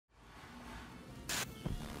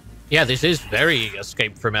Yeah, this is very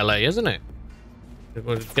Escape from LA, isn't it?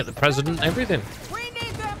 We'll get the president, everything. We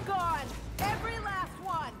need them gone. Every last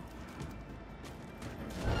one.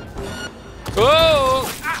 Whoa!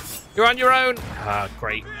 Ah, you're on your own. Ah,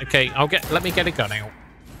 great. Okay, let me get a gun out.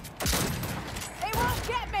 They won't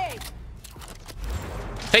get me.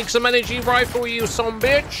 Take some energy rifle, you son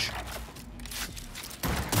bitch.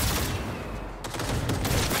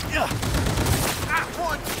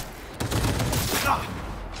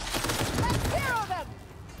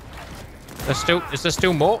 Is there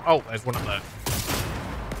still more? Oh, there's one up there.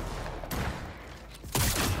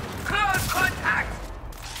 Close contact!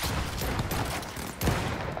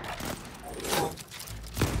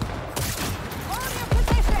 Hold your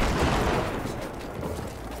position.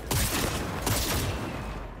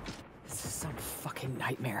 This is some fucking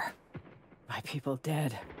nightmare. My people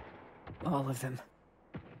dead. All of them.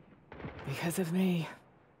 Because of me.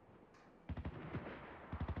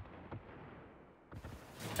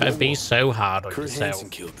 That'd be so hard on Kurt yourself. Hansen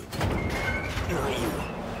killed them. Not you.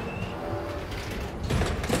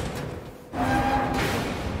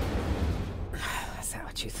 Is that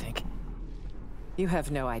what you think? You have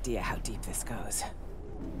no idea how deep this goes.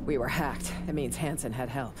 We were hacked. It means Hansen had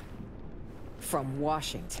help. From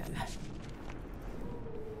Washington.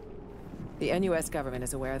 The NUS government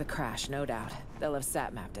is aware of the crash, no doubt. They'll have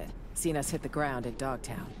sat-mapped it. Seen us hit the ground in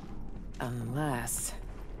Dogtown. Unless...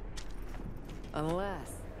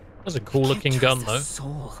 That's a cool looking gun, though.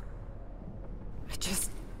 Soul. I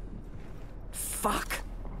just... Fuck.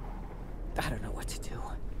 I don't know what to do.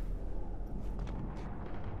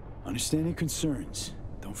 Understanding concerns.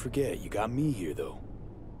 Don't forget, you got me here, though.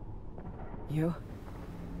 You?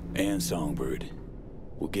 And Songbird.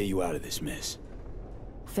 We'll get you out of this mess.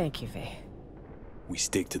 Thank you, V. We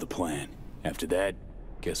stick to the plan. After that,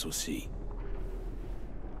 guess we'll see.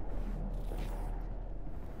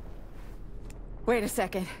 Wait a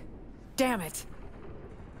second. Damn it.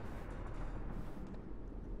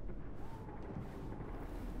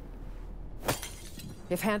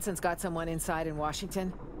 If Hansen's got someone inside in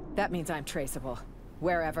Washington, that means I'm traceable.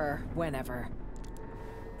 Wherever, whenever.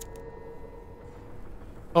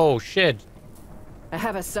 Oh, shit. I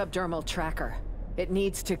have a subdermal tracker. It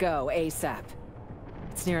needs to go ASAP.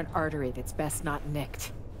 It's near an artery that's best not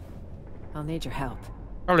nicked. I'll need your help.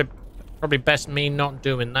 Probably best me not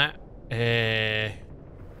doing that.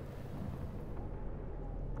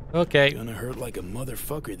 Okay. Gonna hurt like a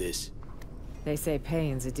motherfucker, this. They say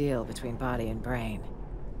pain's a deal between body and brain.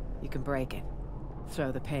 You can break it,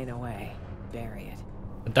 throw the pain away, bury it.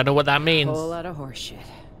 I don't know what that means. A whole lot of horseshit.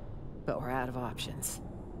 But we're out of options.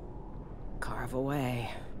 Carve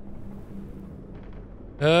away.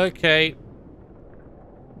 Okay.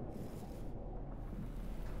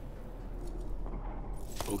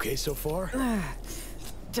 Okay so far?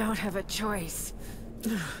 Don't have a choice.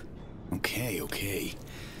 Okay, okay.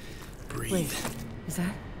 Breathe. Wait, is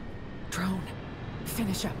that? Drone.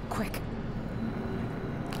 Finish up, quick.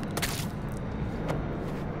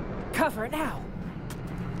 Cover now!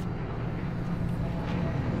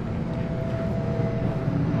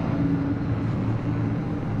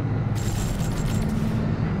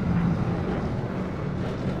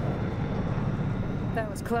 That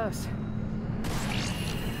was close.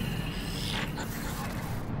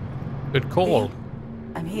 Good call.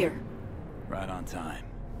 I'm here. Right on time.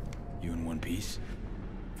 You in one piece?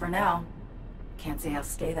 For now. Can't say I'll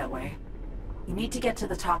stay that way. You need to get to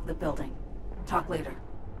the top of the building. Talk later.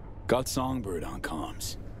 Got Songbird on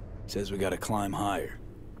comms. Says we gotta climb higher.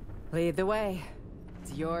 Lead the way.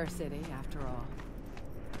 It's your city, after all.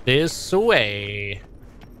 This way,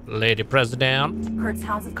 Lady President. Kurt's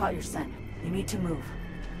hounds have caught your scent. You need to move.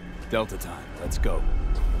 Delta time. Let's go.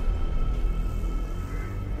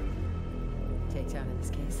 Takedown in this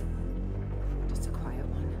case. Just a quiet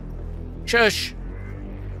one. Shush.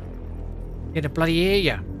 Get a bloody hear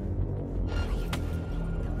ya.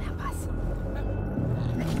 They'll nab us.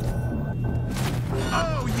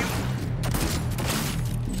 Oh,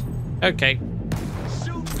 you Okay.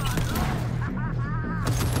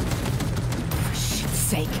 For shit's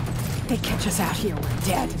sake. They catch us out here, we're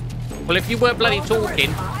dead. Well, if you weren't bloody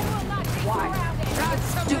talking. Why? That's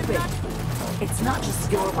stupid. It's not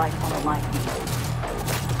just your life on the line.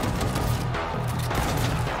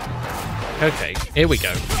 Okay, here we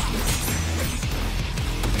go.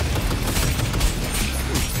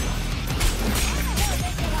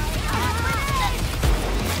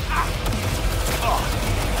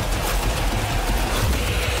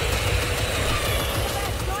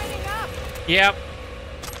 Yep.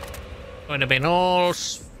 Would have been a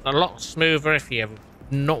lot smoother if you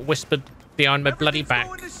not whispered behind my bloody back.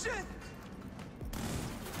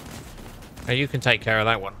 Now you can take care of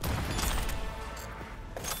that one.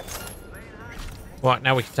 Right,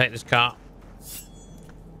 now we can take this car.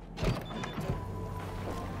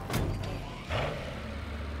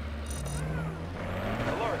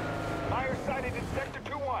 Alert. Fire sighted in Sector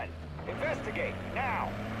 2-1. Investigate,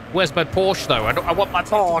 now. Where's my Porsche, though? I want my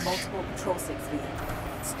Porsche. Multiple patrol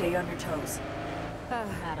 6V. Stay on your toes.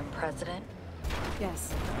 Madam President,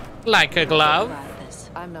 Yes, Like a glove. we're out of this.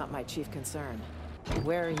 I'm not my chief concern.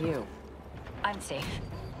 Where are you? I'm safe.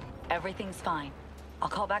 Everything's fine. I'll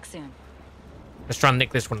call back soon. Let's try and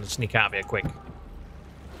nick this one and sneak out of here quick.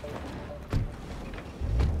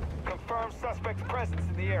 Confirm suspect's presence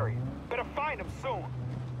in the area. Better find him soon.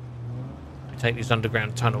 Take these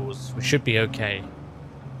underground tunnels. We should be okay.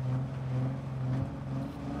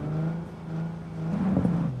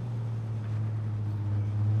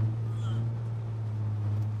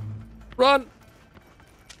 Run!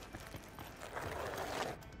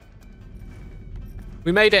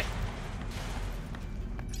 We made it.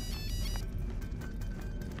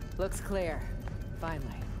 Looks clear. Finally.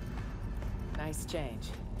 Nice change.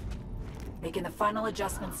 Making the final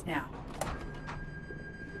adjustments now.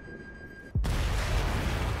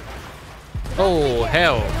 Oh,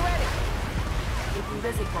 hell. Keep him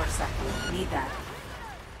busy for a second. Need that.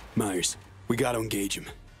 Myers, we gotta engage him.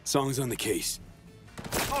 Song's on the case.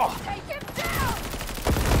 Take him down!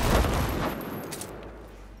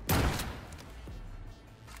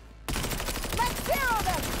 Let's zero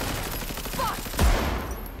them! Fuck!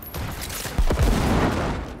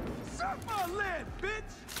 Suck my land,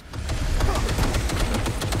 bitch!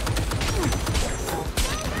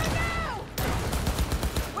 No!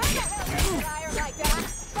 Where the hell did you fire like that?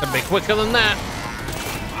 Gonna be quicker than that.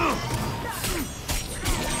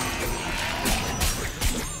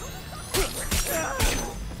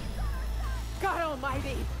 God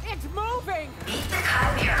almighty! It's moving! Meet the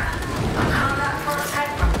Chimera. A combat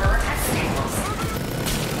prototype from Militech Stables.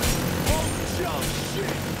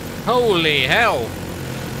 Holy hell.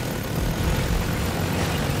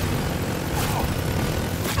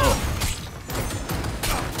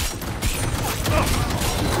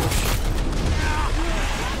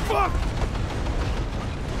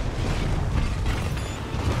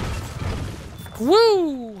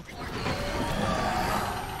 Woo!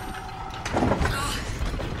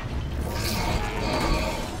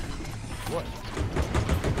 What?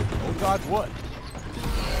 Oh God, what?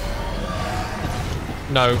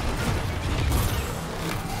 No.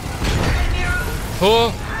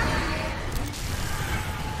 Oh.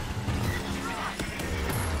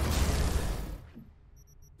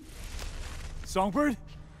 Songbird?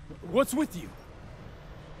 What's with you?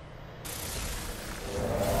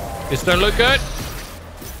 This don't look good.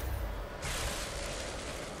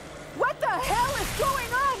 What the hell is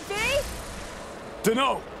going on, V?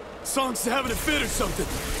 Dunno. Song's having a fit or something.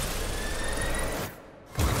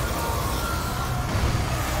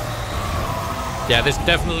 Yeah, this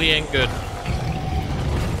definitely ain't good.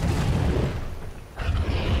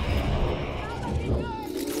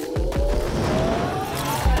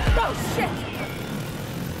 Oh shit!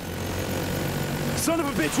 Son of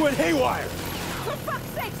a bitch went haywire. For fuck's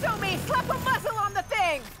sake, Somi! Slap a muzzle on the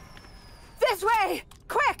thing! This way!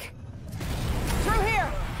 Quick! Through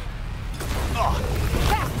here!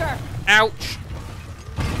 Faster! Ouch.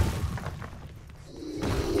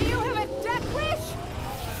 Do you have a death wish?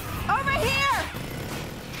 Over here!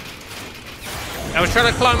 I was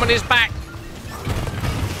trying to climb on his back.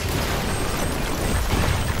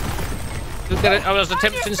 Look at it. I was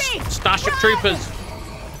attempting Starship Troopers.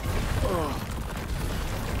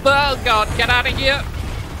 Oh God, get out of here.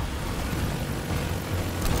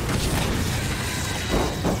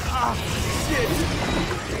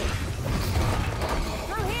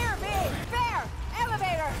 Through here, V! There!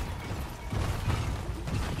 Elevator!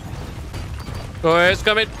 Oh, it's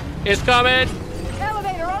coming. It's coming.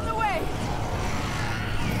 Elevator on the way!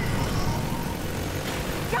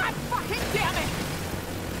 God fucking damn it!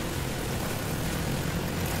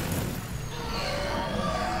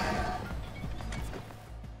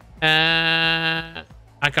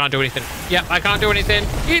 I can't do anything. Yep, I can't do anything.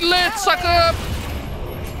 Eat lit, sucker!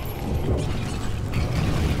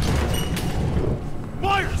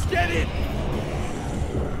 Myers, get in!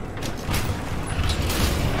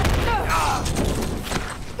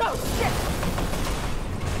 Oh shit!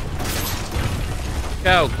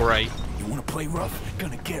 Oh, great. You wanna play rough?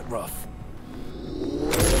 Gonna get rough.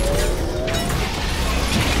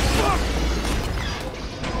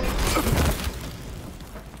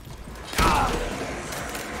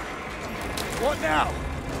 What now?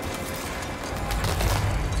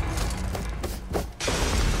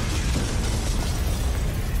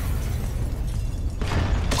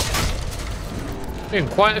 Doing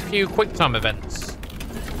quite a few quick time events.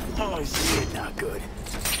 Oh, shit, not good.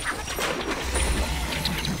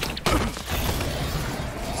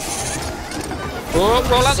 Oh,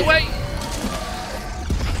 roll out the way.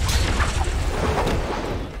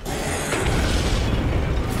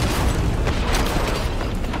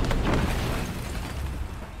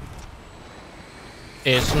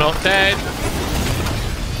 It's not dead.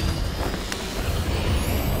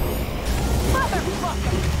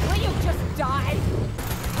 Motherfucker! Will you just die?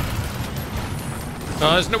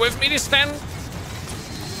 Oh, there's nowhere for me to stand.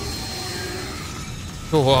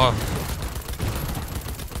 Oh,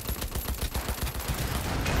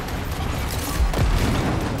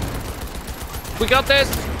 we got this.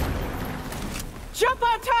 Jump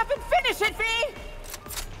on top and finish it, V!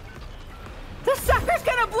 The sucker's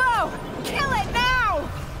gonna blow! Kill it now!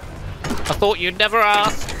 I thought you'd never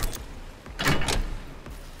ask.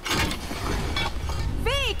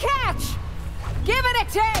 V, catch! Give it a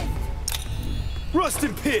taste! Rust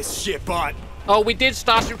and piss, shitbot. Oh, we did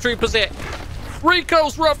Starship Troopers it.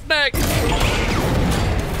 Rico's Roughneck.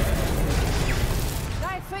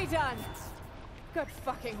 Nicely done. Good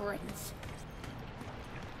fucking riddance.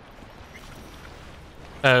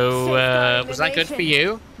 Oh, Safeguarding was the that good for nation.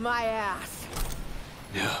 you? My ass.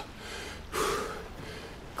 Yeah.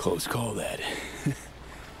 Close call, that.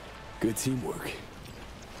 Good teamwork.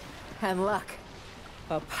 And luck.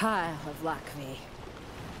 A pile of luck, V.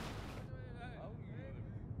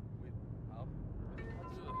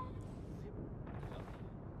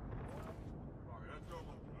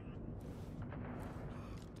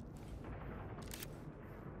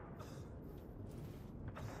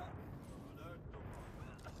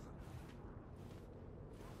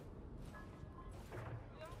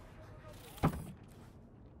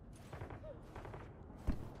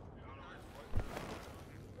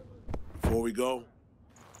 Before we go,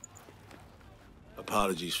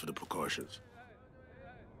 apologies for the precautions.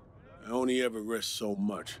 I only ever risk so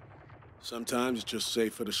much. Sometimes it's just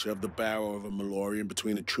safer to shove the barrel of a Malorian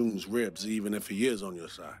between a Troon's ribs, even if he is on your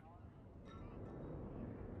side.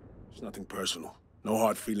 It's nothing personal. No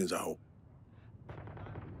hard feelings, I hope.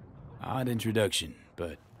 Odd introduction,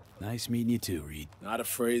 but nice meeting you too, Reed. Not a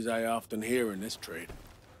phrase I often hear in this trade.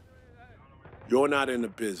 You're not in the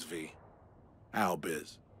biz, V. Our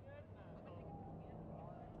biz.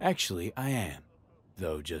 Actually, I am.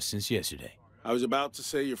 Though just since yesterday. I was about to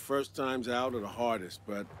say your first times out are the hardest,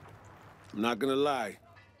 but I'm not gonna lie.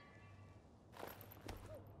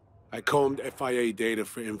 I combed FIA data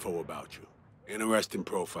for info about you. Interesting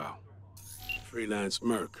profile. Freelance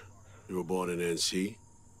merc. You were born in NC,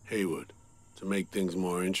 Haywood. To make things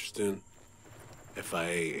more interesting, FIA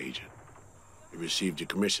agent. You received your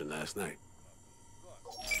commission last night.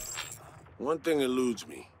 One thing eludes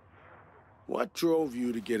me. What drove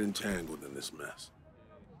you to get entangled in this mess?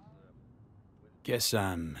 Guess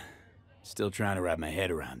I'm still trying to wrap my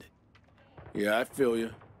head around it. Yeah, I feel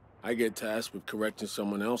you. I get tasked with correcting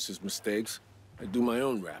someone else's mistakes. I do my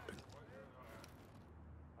own rapping.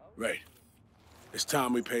 Right. It's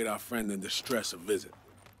time we paid our friend in distress a visit.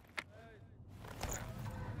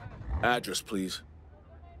 Address, please.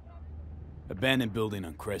 Abandoned building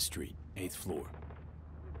on Crest Street, 8th floor.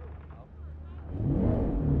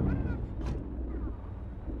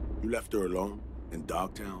 You left her alone in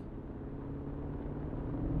Dogtown?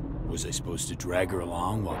 Was I supposed to drag her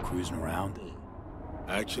along while cruising around?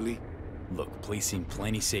 Actually, Look, the place seemed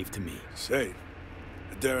plenty safe to me. safe.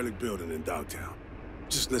 A derelict building in Dogtown.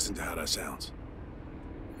 Just listen to how that sounds.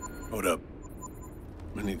 Hold up.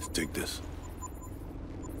 I need to take this.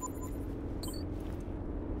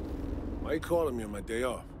 Why are you calling me on my day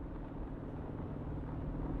off?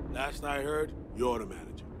 Last I heard, you're the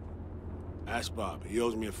manager. Ask Bob. He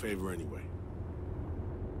owes me a favor anyway.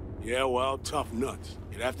 Yeah, well, tough nuts.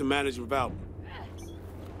 You'd have to manage without me.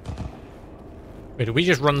 Wait, did we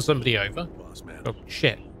just run somebody over? Boss man. Oh,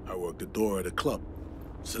 shit. I work the door at a club.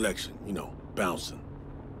 Selection, you know, bouncing.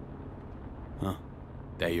 Huh.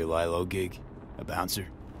 That your Lilo gig? A bouncer?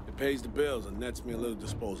 It pays the bills and nets me a little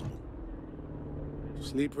disposable.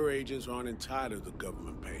 Sleeper agents aren't entitled to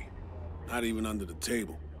government pay. Not even under the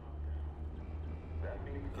table.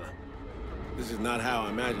 This is not how I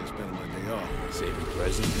imagine spending my day off. Saving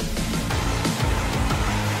president?